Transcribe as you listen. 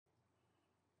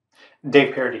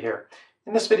Dave Parody here.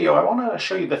 In this video, I want to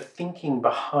show you the thinking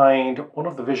behind one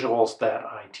of the visuals that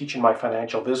I teach in my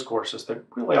FinancialViz courses that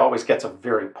really always gets a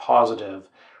very positive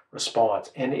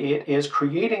response, and it is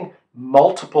creating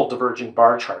multiple diverging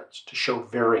bar charts to show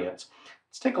variance.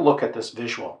 Let's take a look at this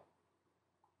visual.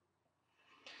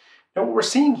 Now what we're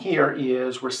seeing here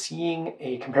is we're seeing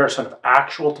a comparison of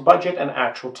actual to budget and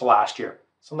actual to last year.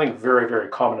 Something very, very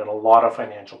common in a lot of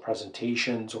financial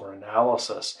presentations or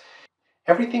analysis.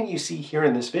 Everything you see here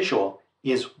in this visual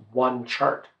is one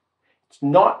chart. It's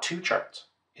not two charts,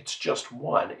 it's just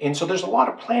one. And so there's a lot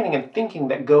of planning and thinking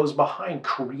that goes behind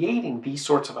creating these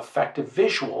sorts of effective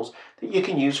visuals that you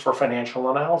can use for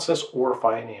financial analysis or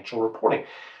financial reporting.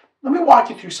 Let me walk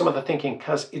you through some of the thinking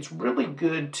because it's really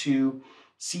good to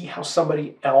see how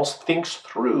somebody else thinks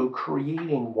through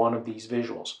creating one of these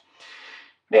visuals.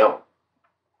 Now,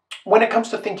 when it comes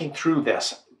to thinking through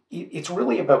this, it's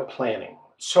really about planning.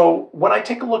 So when I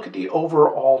take a look at the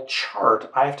overall chart,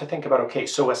 I have to think about, okay,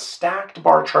 so a stacked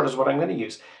bar chart is what I'm going to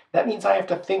use. That means I have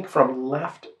to think from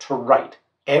left to right.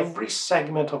 Every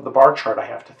segment of the bar chart I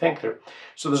have to think through.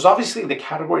 So there's obviously the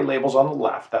category labels on the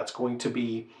left. That's going to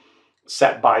be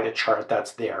set by the chart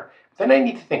that's there. Then I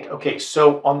need to think, okay,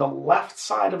 so on the left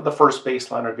side of the first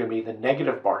baseline are going to be the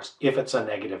negative bars if it's a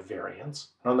negative variance.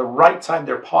 And on the right side,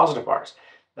 they're positive bars.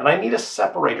 Then I need a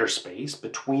separator space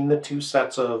between the two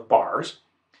sets of bars.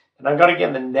 And I've got,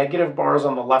 again, the negative bars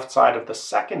on the left side of the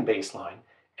second baseline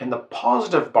and the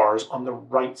positive bars on the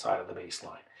right side of the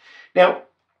baseline. Now,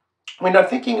 when I'm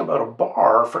thinking about a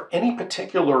bar, for any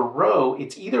particular row,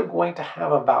 it's either going to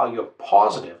have a value of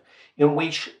positive, in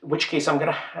which case I'm going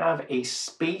to have a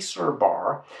spacer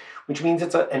bar, which means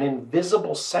it's an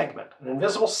invisible segment. An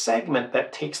invisible segment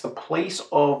that takes the place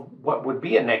of what would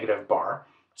be a negative bar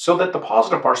so that the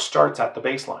positive bar starts at the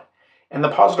baseline. And the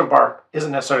positive bar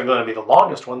isn't necessarily going to be the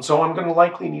longest one, so I'm going to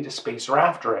likely need a spacer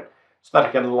after it so that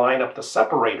I can line up the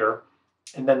separator,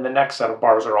 and then the next set of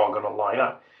bars are all going to line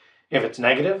up. If it's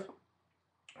negative,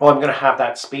 well, I'm going to have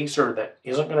that spacer that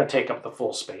isn't going to take up the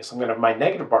full space. I'm going to have my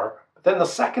negative bar, but then the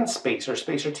second spacer,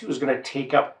 spacer 2, is going to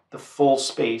take up the full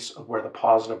space of where the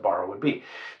positive bar would be.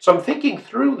 So I'm thinking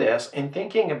through this and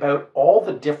thinking about all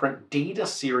the different data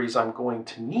series I'm going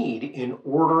to need in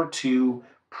order to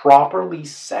properly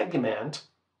segment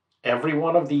every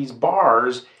one of these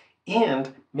bars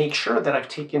and make sure that I've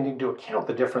taken into account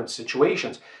the different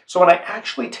situations. So when I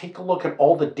actually take a look at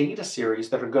all the data series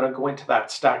that are going to go into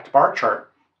that stacked bar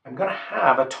chart, I'm going to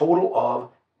have a total of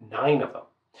 9 of them.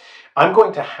 I'm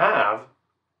going to have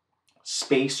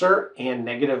spacer and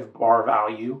negative bar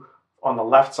value on the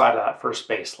left side of that first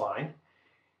baseline.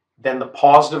 Then the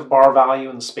positive bar value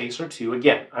in the spacer 2.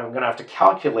 Again, I'm going to have to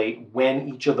calculate when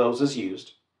each of those is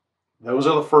used. Those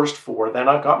are the first 4. Then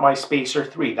I've got my spacer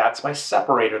 3. That's my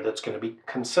separator that's going to be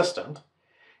consistent.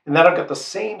 And then I've got the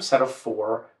same set of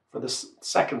 4 for the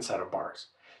second set of bars.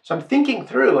 So I'm thinking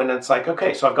through, and it's like,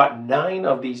 okay, so I've got 9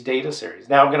 of these data series.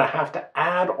 Now I'm going to have to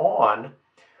add on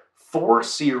 4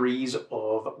 series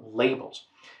of labels.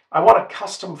 I want to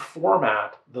custom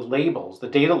format the labels, the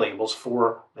data labels,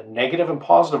 for the negative and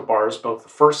positive bars, both the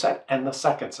first set and the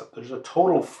second set. There's a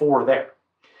total of 4 there.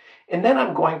 And then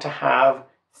I'm going to have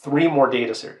 3 more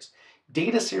data series.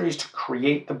 Data series to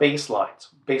create the baselines,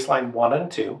 baseline 1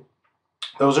 and 2.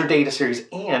 Those are data series,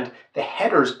 and the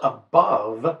headers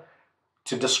above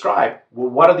to describe, well,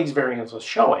 what are these variances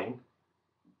showing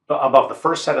above the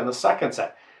first set and the second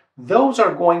set. Those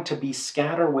are going to be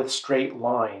scatter with straight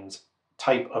lines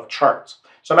type of charts.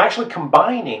 So I'm actually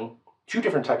combining 2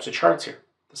 different types of charts here,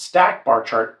 the stacked bar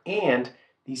chart and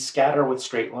these scatter with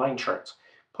straight line charts,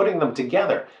 putting them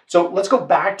together. So let's go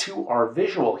back to our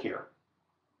visual here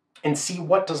and see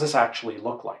what does this actually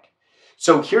look like.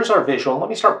 So here's our visual. Let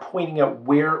me start pointing out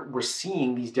where we're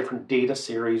seeing these different data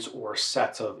series or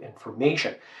sets of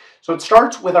information. So it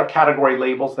starts with our category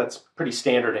labels. That's pretty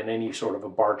standard in any sort of a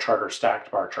bar chart or stacked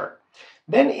bar chart.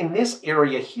 Then in this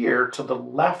area here to the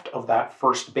left of that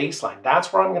first baseline,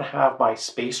 that's where I'm going to have my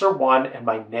spacer 1 and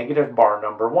my negative bar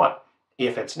number 1,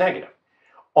 if it's negative.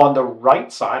 On the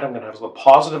right side, I'm going to have the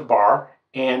positive bar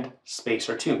and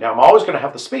spacer 2. Now I'm always going to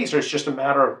have the spacer. It's just a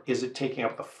matter of, is it taking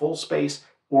up the full space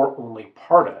or only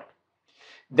part of it?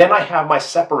 Then I have my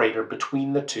separator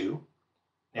between the 2.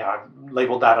 Now I've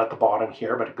labeled that at the bottom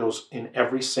here, but it goes in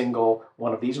every single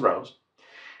one of these rows.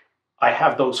 I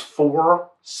have those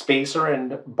 4 spacer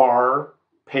and bar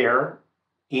pair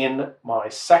in my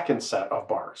second set of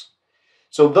bars.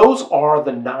 So those are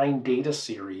the 9 data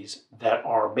series that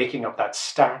are making up that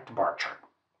stacked bar chart.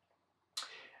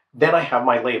 Then I have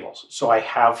my labels. So I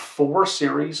have 4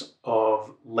 series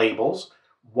of labels,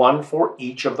 1 for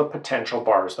each of the potential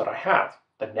bars that I have.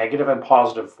 the negative and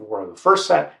positive for the first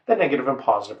set, the negative and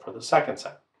positive for the second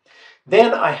set.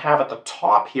 Then I have at the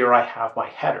top here, I have my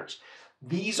headers.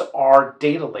 These are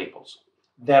data labels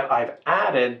that I've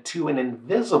added to an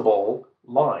invisible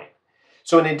line.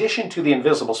 So in addition to the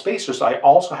invisible spacers, I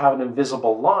also have an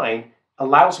invisible line,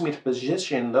 allows me to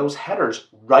position those headers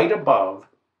right above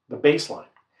the baseline.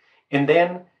 And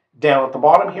then down at the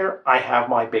bottom here, I have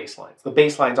my baselines. The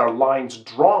baselines are lines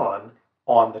drawn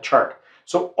on the chart.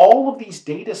 So all of these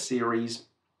data series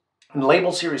and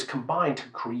label series combine to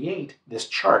create this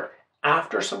chart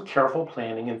after some careful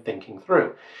planning and thinking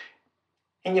through.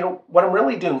 And what I'm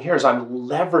really doing here is I'm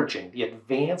leveraging the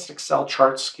advanced Excel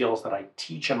chart skills that I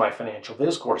teach in my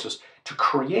FinancialViz courses to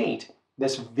create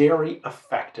this very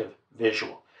effective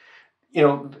visual.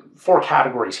 4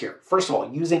 categories here. First of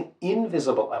all, using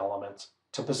invisible elements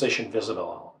to position visible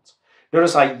elements.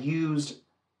 Notice I used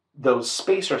those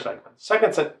spacer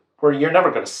segments that where you're never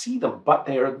going to see them, but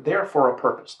they are there for a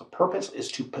purpose. The purpose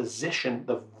is to position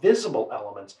the visible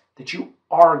elements that you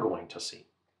are going to see.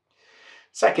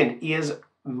 Second is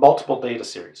multiple data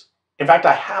series. In fact,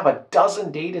 I have a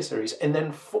dozen data series and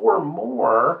then 4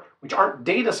 more, which aren't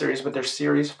data series, but they're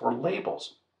series for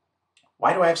labels.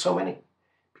 Why do I have so many?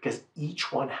 Because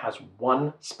each one has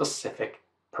one specific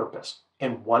purpose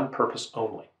and one purpose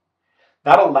only.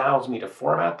 That allows me to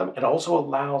format them. It also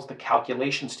allows the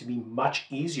calculations to be much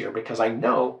easier because I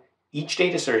know each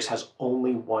data series has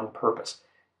only one purpose.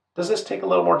 Does this take a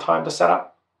little more time to set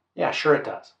up? Yeah, sure it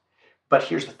does. But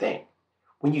here's the thing.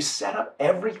 When you set up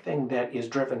everything that is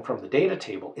driven from the data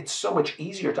table, it's so much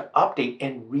easier to update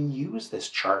and reuse this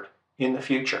chart in the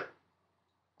future.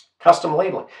 Custom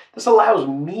labeling. This allows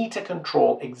me to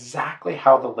control exactly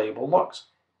how the label looks.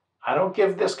 I don't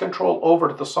give this control over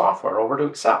to the software, over to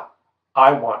Excel.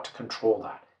 I want to control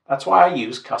that. That's why I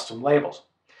use custom labels.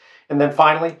 And then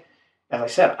finally, as I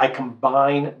said, I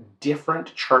combine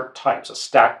different chart types, a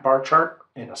stacked bar chart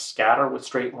and a scatter with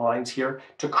straight lines here,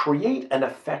 to create an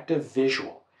effective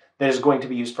visual that is going to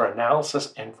be used for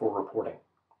analysis and for reporting.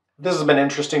 This has been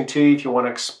interesting to you if you want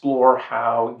to explore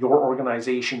how your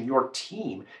organization, your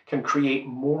team can create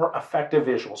more effective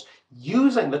visuals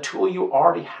using the tool you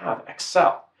already have,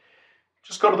 Excel.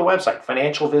 Just go to the website,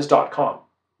 FinancialViz.com.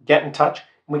 Get in touch,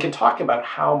 and we can talk about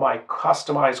how my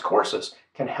customized courses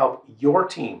can help your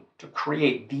team to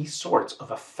create these sorts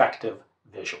of effective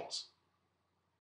visuals.